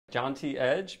John T.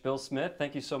 Edge, Bill Smith,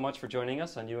 thank you so much for joining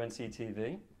us on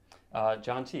UNC-TV.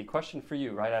 John T., question for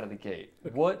you right out of the gate.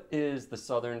 What is the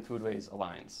Southern Foodways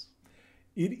Alliance?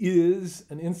 It is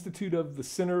an institute of the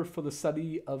Center for the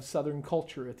Study of Southern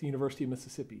Culture at the University of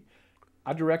Mississippi.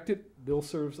 I direct it, Bill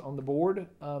serves on the board,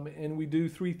 and we do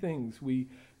three things. We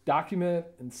document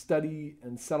and study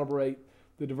and celebrate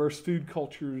the diverse food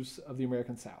cultures of the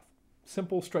American South.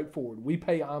 Simple, straightforward. We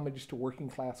pay homage to working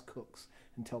class cooks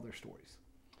and tell their stories.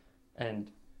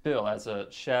 And Bill, as a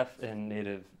chef and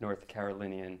native North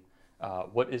Carolinian,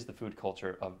 what is the food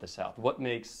culture of the South? What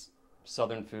makes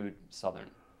Southern food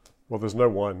Southern? Well, there's no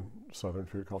one Southern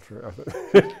food culture.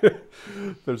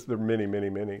 There are many, many,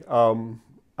 many.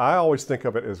 I always think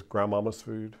of it as grandmama's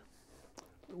food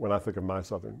when I think of my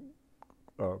Southern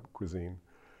cuisine.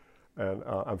 And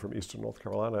I'm from Eastern North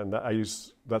Carolina, and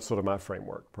that's sort of my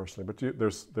framework personally. But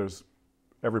there's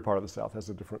every part of the South has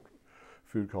a different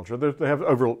food culture. They have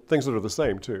things that are the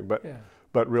same too,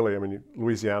 but really, I mean,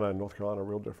 Louisiana and North Carolina are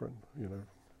real different, you know.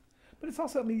 But it's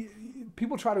also, I mean,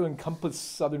 people try to encompass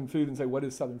Southern food and say, what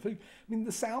is Southern food? I mean,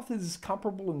 the South is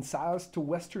comparable in size to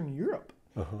Western Europe.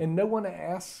 And no one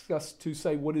asks us to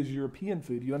say, what is European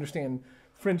food? You understand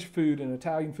French food and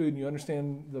Italian food, and you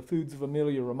understand the foods of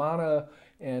Emilia-Romagna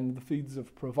and the foods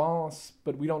of Provence,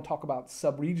 but we don't talk about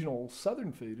sub-regional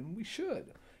Southern food, and we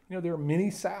should. You know, there are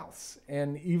many Souths,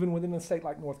 and even within a state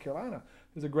like North Carolina,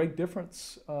 there's a great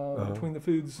difference between the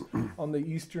foods on the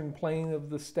eastern plain of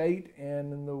the state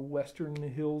and in the western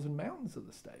hills and mountains of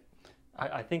the state.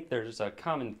 I think there's a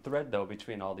common thread, though,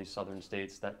 between all these southern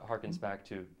states that harkens back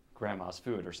to grandma's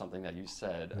food or something that you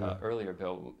said earlier,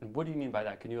 Bill. What do you mean by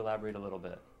that? Can you elaborate a little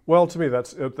bit? Well, to me,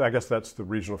 I guess that's the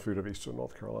regional food of Eastern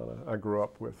North Carolina. I grew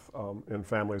up with in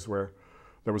families where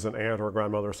there was an aunt or a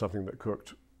grandmother or something that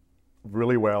cooked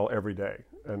really well every day,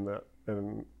 and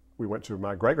we went to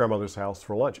my great-grandmother's house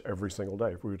for lunch every single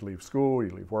day. We would leave school,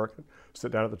 you leave work,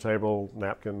 sit down at the table,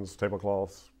 napkins,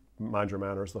 tablecloths, mind your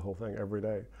manners, the whole thing every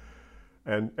day,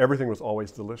 and everything was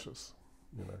always delicious,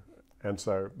 you know. And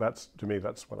so to me,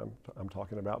 that's what I'm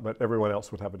talking about. But everyone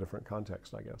else would have a different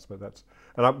context, I guess. But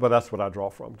that's what I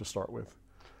draw from to start with.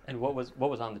 And what was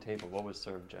on the table? What was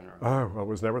served generally? Oh, well, it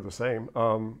was never the same.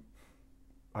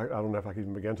 I don't know if I can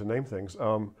even begin to name things.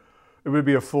 It would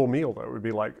be a full meal, though. It would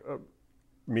be like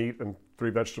meat and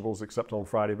 3 vegetables, except on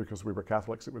Friday because we were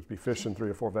Catholics. It would be fish and 3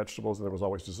 or 4 vegetables, and there was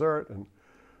always dessert, and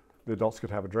the adults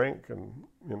could have a drink, and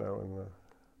you know,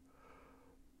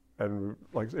 and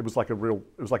like it was like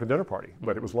a dinner party,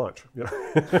 but it was lunch. You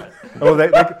know?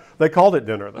 Oh, they called it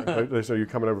dinner. They said you're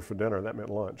coming over for dinner, and that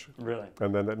meant lunch. Really?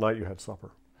 And then at night you had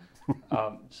supper.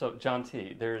 So John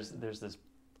T., there's this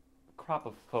crop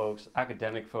of folks,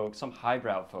 academic folks, some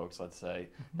highbrow folks, let's say,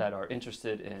 that are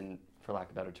interested in, for lack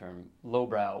of a better term,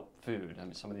 lowbrow food. I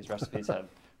mean, some of these recipes have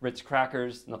Ritz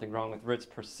crackers. Nothing wrong with Ritz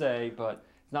per se, but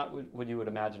it's not what you would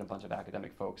imagine a bunch of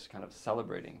academic folks kind of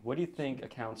celebrating. What do you think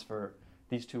accounts for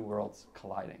these two worlds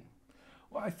colliding?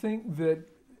 Well, I think that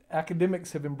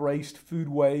academics have embraced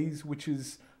foodways, which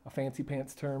is a fancy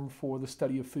pants term for the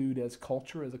study of food as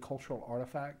culture, as a cultural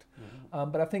artifact.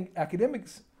 But I think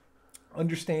academics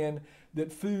understand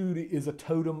that food is a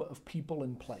totem of people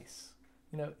and place.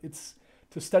 You know,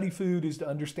 to study food is to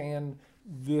understand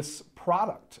this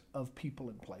product of people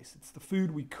and place. It's the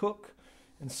food we cook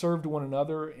and serve to one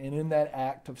another, and in that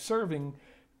act of serving,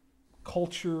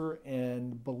 culture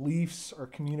and beliefs are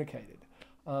communicated.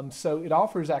 So it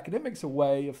offers academics a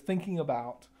way of thinking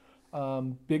about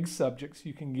big subjects.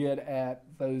 You can get at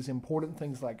those important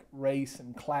things like race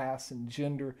and class and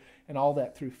gender and all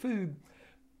that through food.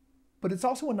 But it's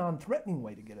also a non-threatening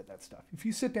way to get at that stuff. If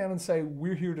you sit down and say,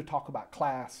 we're here to talk about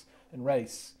class and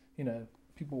race, you know,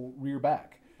 people rear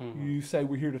back. You say,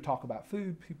 we're here to talk about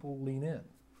food, people lean in.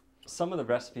 Some of the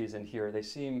recipes in here, they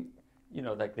seem, you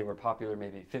know, like they were popular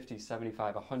maybe 50,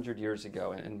 75, 100 years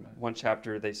ago. And in one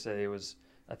chapter, they say it was,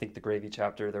 I think the gravy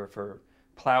chapter, they were for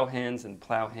plow hands and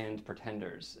plow hand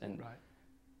pretenders. And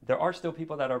there are still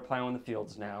people that are plowing the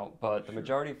fields now, but the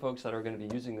majority of folks that are going to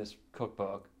be using this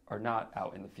cookbook are not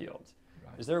out in the fields.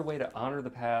 Is there a way to honor the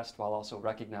past while also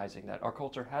recognizing that our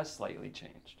culture has slightly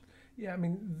changed? Yeah, I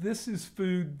mean, this is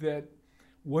food that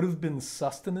would have been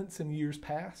sustenance in years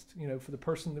past, you know, for the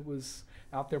person that was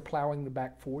out there plowing the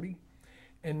back 40.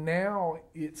 And now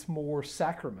it's more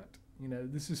sacrament. You know,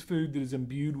 this is food that is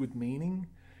imbued with meaning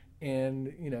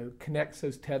and, you know, connects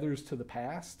those tethers to the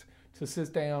past. To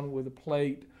sit down with a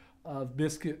plate of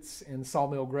biscuits and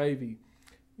sawmill gravy,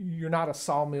 you're not a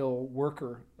sawmill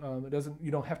worker.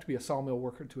 You don't have to be a sawmill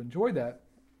worker to enjoy that.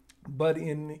 But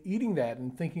in eating that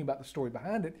and thinking about the story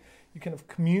behind it, you kind of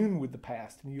commune with the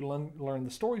past, and you learn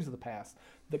the stories of the past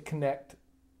that connect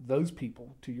those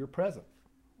people to your present.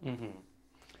 Mm-hmm.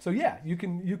 So yeah, you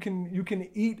can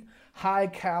eat high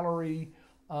calorie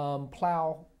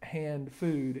plow hand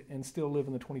food and still live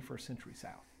in the 21st century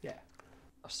South. Yeah.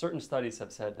 Certain studies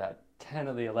have said that 10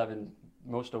 of the 11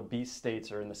 most obese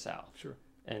states are in the South. Sure.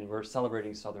 And we're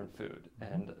celebrating Southern food.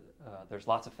 Mm-hmm. And there's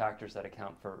lots of factors that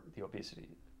account for the obesity,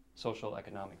 social,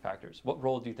 economic factors. What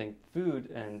role do you think food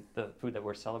and the food that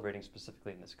we're celebrating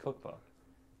specifically in this cookbook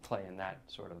play in that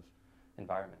sort of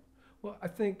environment? Well, I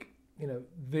think,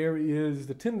 there is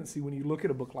the tendency when you look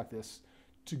at a book like this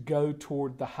to go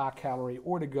toward the high calorie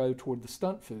or to go toward the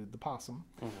stunt food, the possum.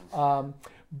 Mm-hmm.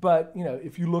 But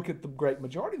if you look at the great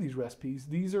majority of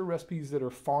these are recipes that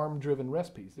are farm driven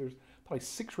recipes. There's probably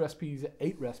 6 recipes,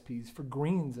 8 recipes for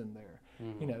greens in there.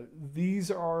 Mm-hmm.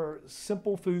 These are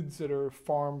simple foods that are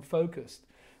farm focused.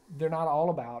 They're not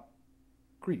all about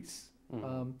grease.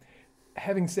 Mm-hmm.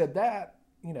 Having said that,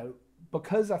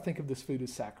 because I think of this food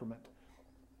as sacrament,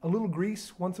 a little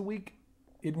grease once a week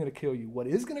isn't going to kill you. What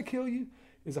is going to kill you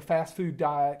is a fast food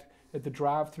diet at the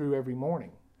drive-thru every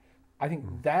morning. I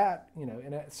think that,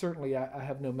 and certainly I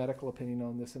have no medical opinion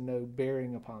on this and no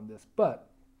bearing upon this,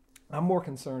 but I'm more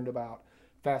concerned about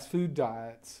fast food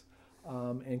diets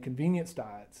and convenience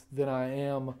diets than I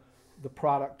am the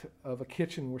product of a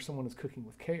kitchen where someone is cooking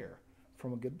with care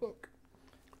from a good book.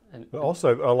 And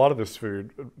also, a lot of this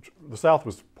food, the South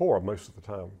was poor most of the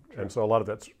time, sure. And so a lot of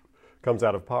that comes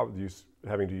out of poverty,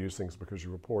 having to use things because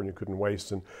you were poor and you couldn't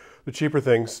waste. And the cheaper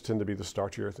things tend to be the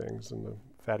starchier things and the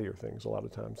fattier things a lot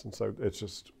of times. And so that's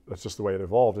just the way it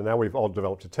evolved. And now we've all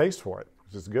developed a taste for it,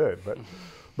 which is good.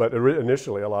 But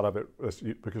initially, a lot of it was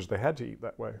because they had to eat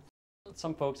that way.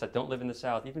 Some folks that don't live in the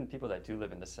South, even people that do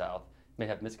live in the South, may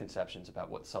have misconceptions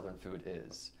about what Southern food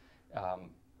is.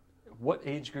 What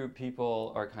age group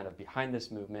people are kind of behind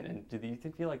this movement, and do you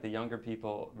feel like the younger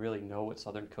people really know what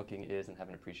Southern cooking is and have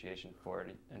an appreciation for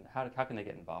it, and how can they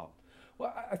get involved?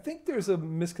 Well, I think there's a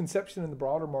misconception in the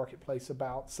broader marketplace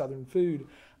about Southern food.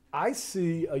 I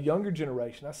see a younger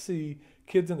generation, I see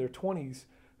kids in their 20s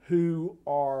who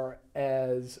are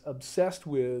as obsessed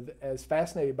with, as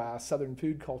fascinated by Southern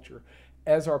food culture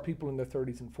as are people in their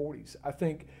 30s and 40s. I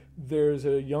think there's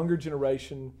a younger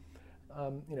generation,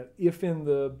 if in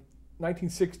the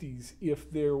 1960s,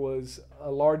 if there was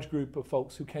a large group of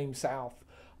folks who came south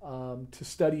to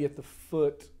study at the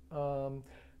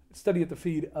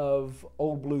feet of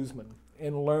old bluesmen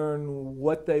and learn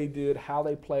what they did, how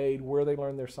they played, where they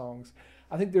learned their songs.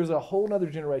 I think there's a whole other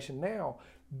generation now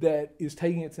that is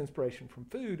taking its inspiration from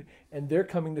food, and they're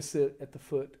coming to sit at the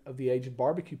foot of the aged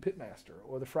barbecue pitmaster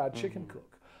or the fried chicken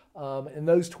cook. And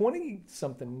those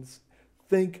 20-somethings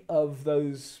think of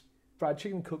those fried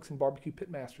chicken cooks and barbecue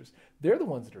pitmasters. They're the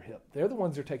ones that are hip. They're the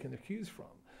ones they're taking their cues from.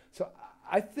 So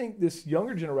I think this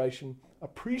younger generation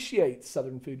appreciates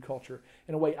Southern food culture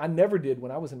in a way I never did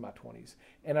when I was in my 20s.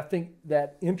 And I think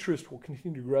that interest will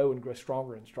continue to grow and grow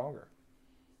stronger and stronger.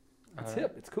 It's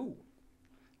hip. It's cool.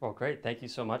 Well, great. Thank you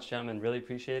so much, gentlemen. Really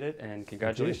appreciate it. And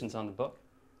congratulations on the book.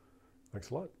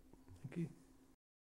 Thanks a lot. Thank you.